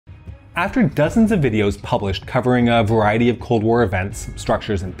After dozens of videos published covering a variety of Cold War events,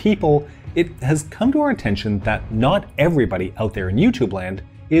 structures, and people, it has come to our attention that not everybody out there in YouTube land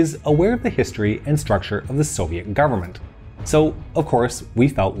is aware of the history and structure of the Soviet government. So, of course, we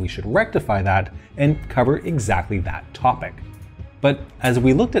felt we should rectify that and cover exactly that topic. But as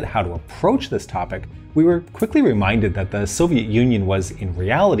we looked at how to approach this topic, we were quickly reminded that the Soviet Union was, in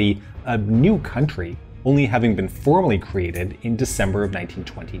reality, a new country, only having been formally created in December of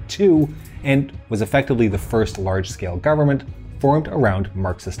 1922, and was effectively the first large-scale government formed around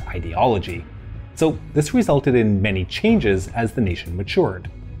Marxist ideology. So this resulted in many changes as the nation matured.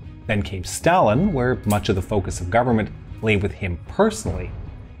 Then came Stalin, where much of the focus of government lay with him personally.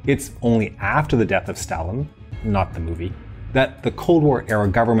 It's only after the death of Stalin, not the movie, that the Cold War era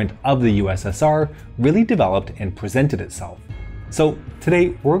government of the USSR really developed and presented itself. So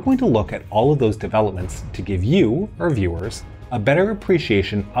today we're going to look at all of those developments to give you, our viewers, a better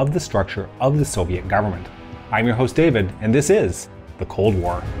appreciation of the structure of the Soviet government. I'm your host David, and this is the Cold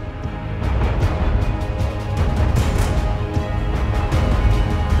War.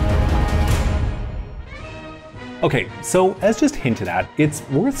 Okay, so as just hinted at, it's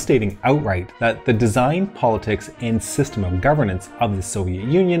worth stating outright that the design, politics, and system of governance of the Soviet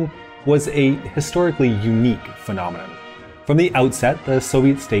Union was a historically unique phenomenon. From the outset, the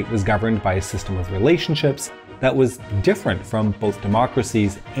Soviet state was governed by a system of relationships that was different from both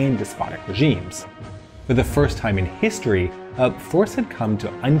democracies and despotic regimes. For the first time in history, a force had come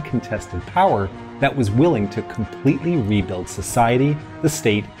to uncontested power that was willing to completely rebuild society, the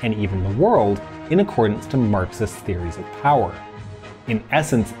state, and even the world in accordance to Marxist theories of power. In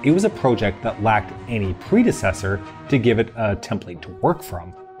essence, it was a project that lacked any predecessor to give it a template to work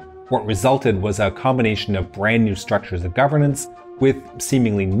from. What resulted was a combination of brand new structures of governance with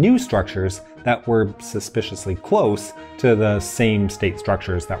seemingly new structures that were suspiciously close to the same state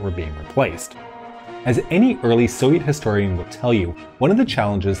structures that were being replaced. As any early Soviet historian will tell you, one of the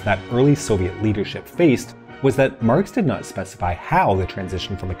challenges that early Soviet leadership faced was that Marx did not specify how the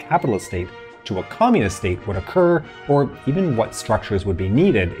transition from a capitalist state to a communist state would occur, or even what structures would be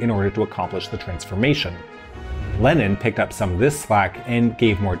needed in order to accomplish the transformation. Lenin picked up some of this slack and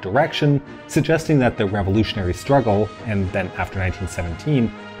gave more direction, suggesting that the revolutionary struggle, and then after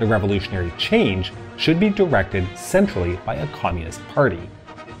 1917, the revolutionary change, should be directed centrally by a communist party.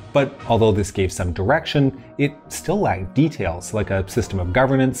 But although this gave some direction, it still lacked details like a system of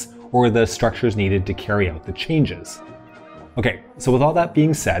governance or the structures needed to carry out the changes. Okay, so with all that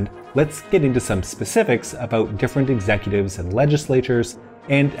being said, let's get into some specifics about different executives and legislatures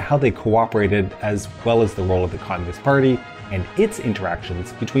and how they cooperated, as well as the role of the Communist Party and its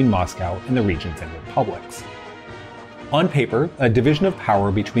interactions between Moscow and the regions and republics. On paper, a division of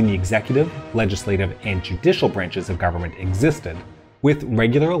power between the executive, legislative, and judicial branches of government existed, with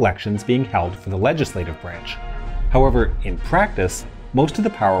regular elections being held for the legislative branch. However, in practice, most of the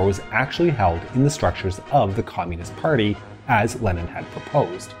power was actually held in the structures of the Communist Party, as Lenin had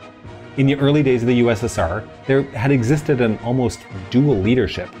proposed. In the early days of the USSR, there had existed an almost dual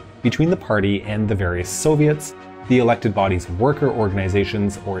leadership between the party and the various Soviets, the elected bodies of worker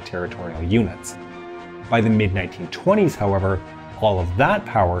organizations or territorial units. By the mid-1920s, however, all of that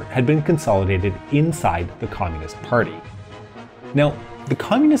power had been consolidated inside the Communist Party. Now, the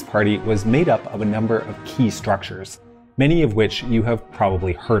Communist Party was made up of a number of key structures, many of which you have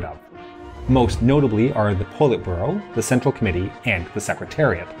probably heard of. Most notably are the Politburo, the Central Committee, and the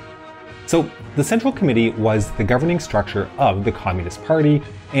Secretariat. So, the Central Committee was the governing structure of the Communist Party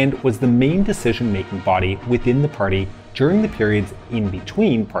and was the main decision-making body within the party during the periods in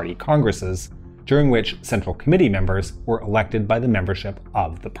between party congresses, during which Central Committee members were elected by the membership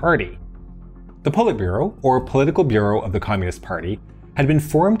of the party. The Politburo, or Political Bureau of the Communist Party, had been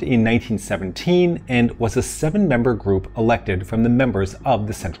formed in 1917 and was a 7-member group elected from the members of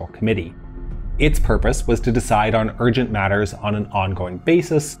the Central Committee. Its purpose was to decide on urgent matters on an ongoing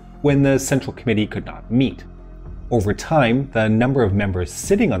basis when the Central Committee could not meet. Over time, the number of members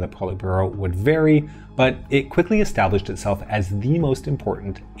sitting on the Politburo would vary, but it quickly established itself as the most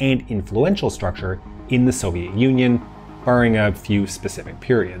important and influential structure in the Soviet Union, barring a few specific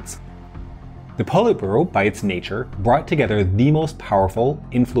periods. The Politburo, by its nature, brought together the most powerful,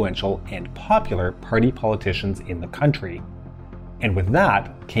 influential, and popular party politicians in the country. And with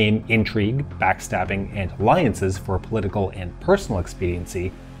that came intrigue, backstabbing, and alliances for political and personal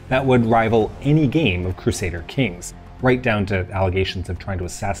expediency that would rival any game of Crusader Kings, right down to allegations of trying to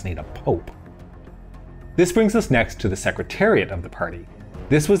assassinate a pope. This brings us next to the Secretariat of the party.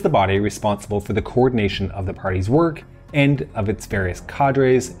 This was the body responsible for the coordination of the party's work and of its various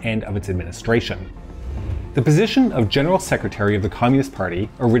cadres and of its administration. The position of General Secretary of the Communist Party,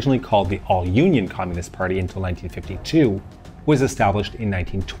 originally called the All-Union Communist Party until 1952, was established in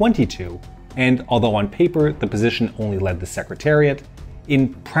 1922, and although on paper the position only led the Secretariat,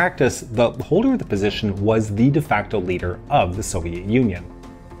 in practice the holder of the position was the de facto leader of the Soviet Union.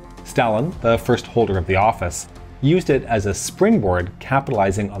 Stalin, the first holder of the office, used it as a springboard,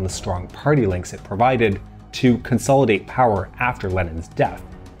 capitalizing on the strong party links it provided to consolidate power after Lenin's death.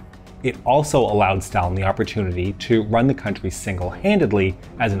 It also allowed Stalin the opportunity to run the country single-handedly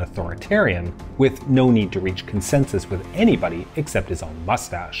as an authoritarian, with no need to reach consensus with anybody except his own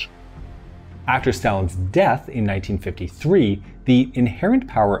mustache. After Stalin's death in 1953, the inherent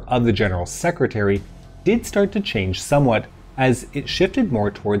power of the General Secretary did start to change somewhat as it shifted more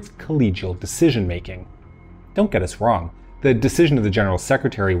towards collegial decision-making. Don't get us wrong, the decision of the General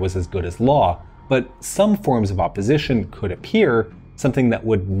Secretary was as good as law, but some forms of opposition could appear, something that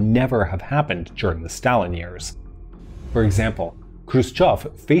would never have happened during the Stalin years. For example,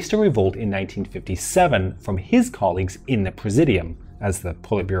 Khrushchev faced a revolt in 1957 from his colleagues in the Presidium, as the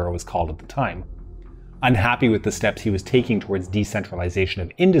Politburo was called at the time. Unhappy with the steps he was taking towards decentralization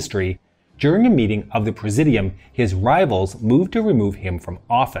of industry, during a meeting of the Presidium, his rivals moved to remove him from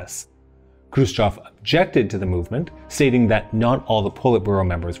office. Khrushchev objected to the movement, stating that not all the Politburo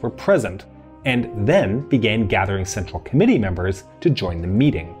members were present, and then began gathering Central Committee members to join the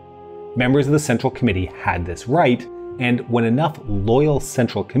meeting. Members of the Central Committee had this right, and when enough loyal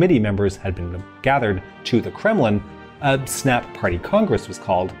Central Committee members had been gathered to the Kremlin, a snap party congress was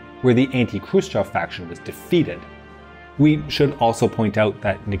called, where the anti-Khrushchev faction was defeated. We should also point out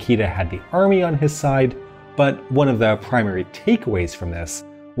that Nikita had the army on his side, but one of the primary takeaways from this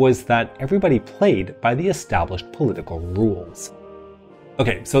was that everybody played by the established political rules.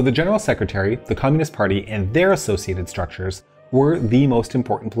 Okay, so the General Secretary, the Communist Party, and their associated structures were the most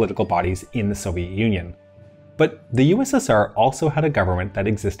important political bodies in the Soviet Union. But the USSR also had a government that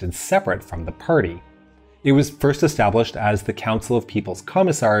existed separate from the party. It was first established as the Council of People's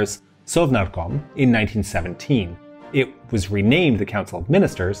Commissars, Sovnarkom, in 1917. It was renamed the Council of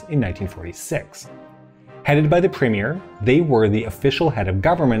Ministers in 1946. Headed by the Premier, they were the official head of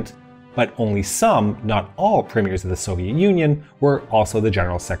government, but only some, not all, premiers of the Soviet Union were also the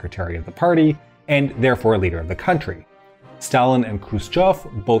General Secretary of the party, and therefore a leader of the country. Stalin and Khrushchev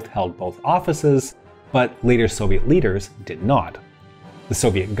both held both offices, but later Soviet leaders did not. The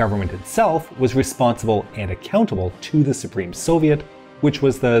Soviet government itself was responsible and accountable to the Supreme Soviet, which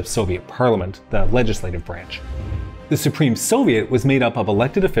was the Soviet parliament, the legislative branch. The Supreme Soviet was made up of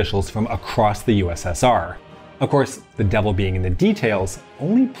elected officials from across the USSR. Of course, the devil being in the details,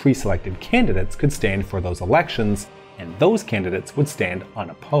 only pre-selected candidates could stand for those elections, and those candidates would stand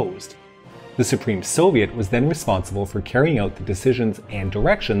unopposed. The Supreme Soviet was then responsible for carrying out the decisions and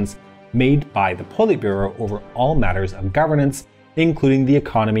directions made by the Politburo over all matters of governance, including the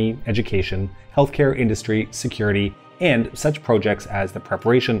economy, education, healthcare industry, security, and such projects as the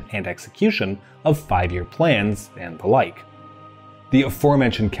preparation and execution of 5-year plans and the like. The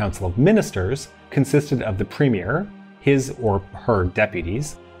aforementioned Council of Ministers consisted of the Premier, his or her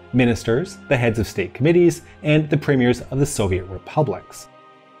deputies, ministers, the heads of state committees, and the premiers of the Soviet republics.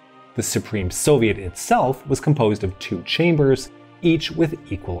 The Supreme Soviet itself was composed of 2 chambers, each with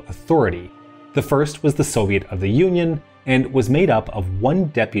equal authority. The first was the Soviet of the Union, and was made up of 1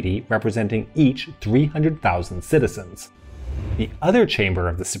 deputy representing each 300,000 citizens. The other chamber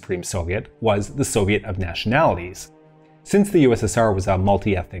of the Supreme Soviet was the Soviet of Nationalities. Since the USSR was a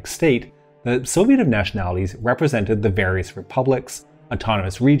multi-ethnic state, the Soviet of Nationalities represented the various republics,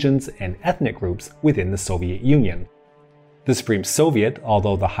 autonomous regions, and ethnic groups within the Soviet Union. The Supreme Soviet,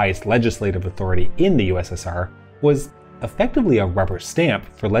 although the highest legislative authority in the USSR, was effectively a rubber stamp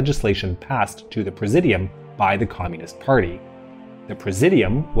for legislation passed to the Presidium by the Communist Party. The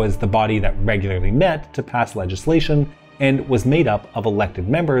Presidium was the body that regularly met to pass legislation and was made up of elected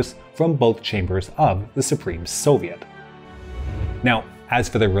members from both chambers of the Supreme Soviet. Now, as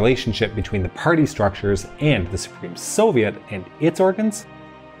for the relationship between the party structures and the Supreme Soviet and its organs,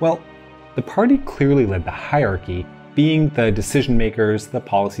 well, the party clearly led the hierarchy, being the decision makers, the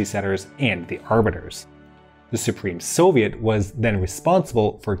policy setters, and the arbiters. The Supreme Soviet was then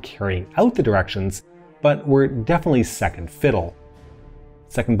responsible for carrying out the directions, but were definitely second fiddle.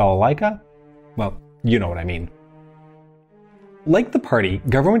 Second balalaika? Well, you know what I mean. Like the party,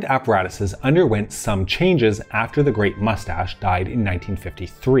 government apparatuses underwent some changes after the Great Mustache died in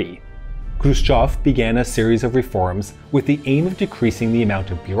 1953. Khrushchev began a series of reforms with the aim of decreasing the amount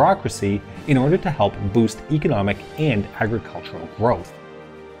of bureaucracy in order to help boost economic and agricultural growth.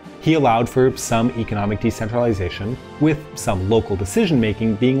 He allowed for some economic decentralization, with some local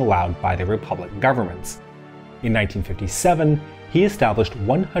decision-making being allowed by the republic governments. In 1957, he established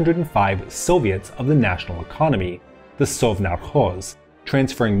 105 Soviets of the national economy, the Sovnarkhoz,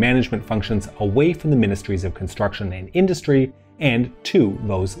 transferring management functions away from the ministries of construction and industry and to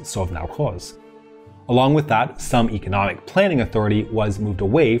those Sovnarkhoz. Along with that, some economic planning authority was moved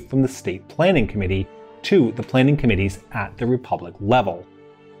away from the State Planning Committee to the planning committees at the republic level.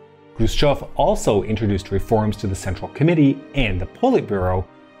 Khrushchev also introduced reforms to the Central Committee and the Politburo,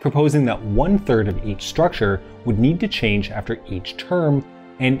 proposing that 1/3 of each structure would need to change after each term,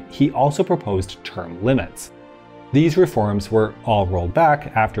 and he also proposed term limits. These reforms were all rolled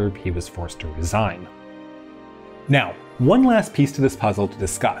back after he was forced to resign. Now, one last piece to this puzzle to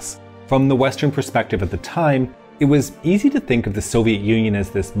discuss. From the Western perspective at the time, it was easy to think of the Soviet Union as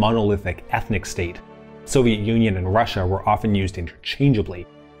this monolithic ethnic state. Soviet Union and Russia were often used interchangeably.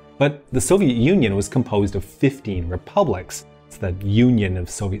 But the Soviet Union was composed of 15 republics. It's the Union of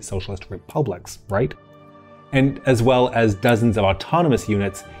Soviet Socialist Republics, right? And as well as dozens of autonomous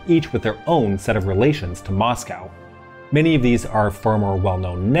units, each with their own set of relations to Moscow. Many of these are far more well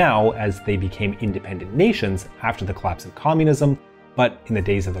known now as they became independent nations after the collapse of communism, but in the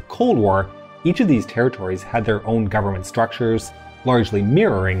days of the Cold War, each of these territories had their own government structures, largely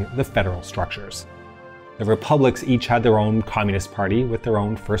mirroring the federal structures. The republics each had their own communist party with their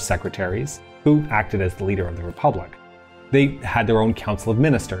own first secretaries, who acted as the leader of the republic. They had their own council of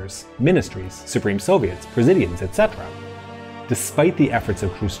ministers, ministries, supreme soviets, presidiums, etc. Despite the efforts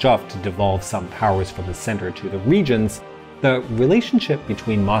of Khrushchev to devolve some powers from the center to the regions, the relationship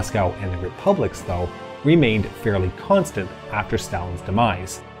between Moscow and the republics, though, remained fairly constant after Stalin's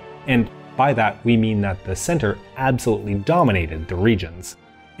demise. And by that, we mean that the center absolutely dominated the regions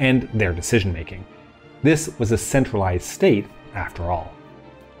and their decision-making. This was a centralized state, after all.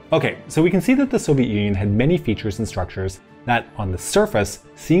 Okay, so we can see that the Soviet Union had many features and structures that, on the surface,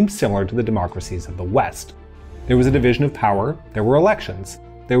 seemed similar to the democracies of the West. There was a division of power, there were elections,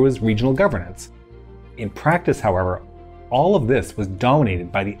 there was regional governance. In practice, however, all of this was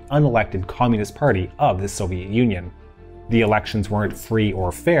dominated by the unelected Communist Party of the Soviet Union. The elections weren't free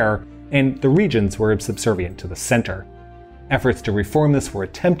or fair, and the regions were subservient to the center. Efforts to reform this were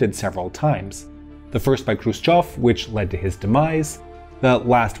attempted several times. The first by Khrushchev, which led to his demise. The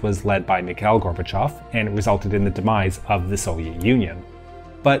last was led by Mikhail Gorbachev and resulted in the demise of the Soviet Union.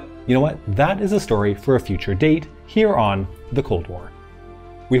 But you know what? That is a story for a future date here on The Cold War.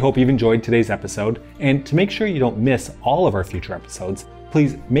 We hope you've enjoyed today's episode, and to make sure you don't miss all of our future episodes,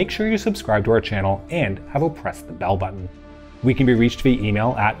 please make sure you subscribe to our channel and have a press the bell button. We can be reached via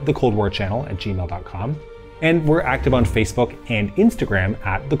email at thecoldwarchannel@gmail.com, and we're active on Facebook and Instagram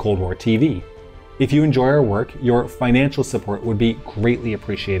at The Cold War TV. If you enjoy our work, your financial support would be greatly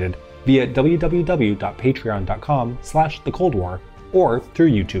appreciated via www.patreon.com/thecoldwar or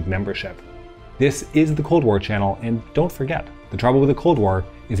through YouTube membership. This is the Cold War channel, and don't forget, the trouble with the Cold War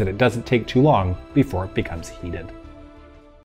is that it doesn't take too long before it becomes heated.